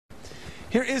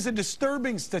Here is a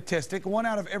disturbing statistic. 1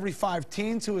 out of every 5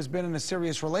 teens who has been in a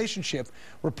serious relationship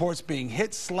reports being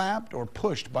hit, slapped, or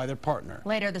pushed by their partner.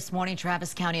 Later this morning,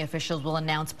 Travis County officials will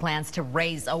announce plans to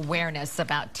raise awareness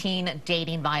about teen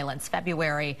dating violence.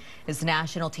 February is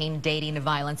National Teen Dating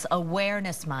Violence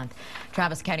Awareness Month.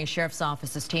 Travis County Sheriff's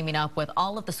Office is teaming up with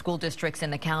all of the school districts in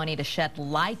the county to shed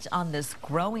light on this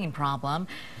growing problem.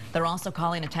 They're also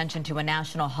calling attention to a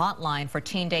national hotline for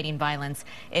teen dating violence.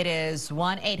 It is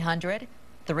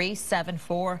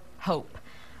 1-800-374-HOPE.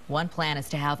 One plan is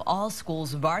to have all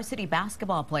schools' varsity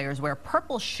basketball players wear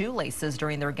purple shoelaces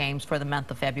during their games for the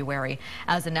month of February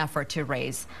as an effort to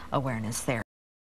raise awareness there.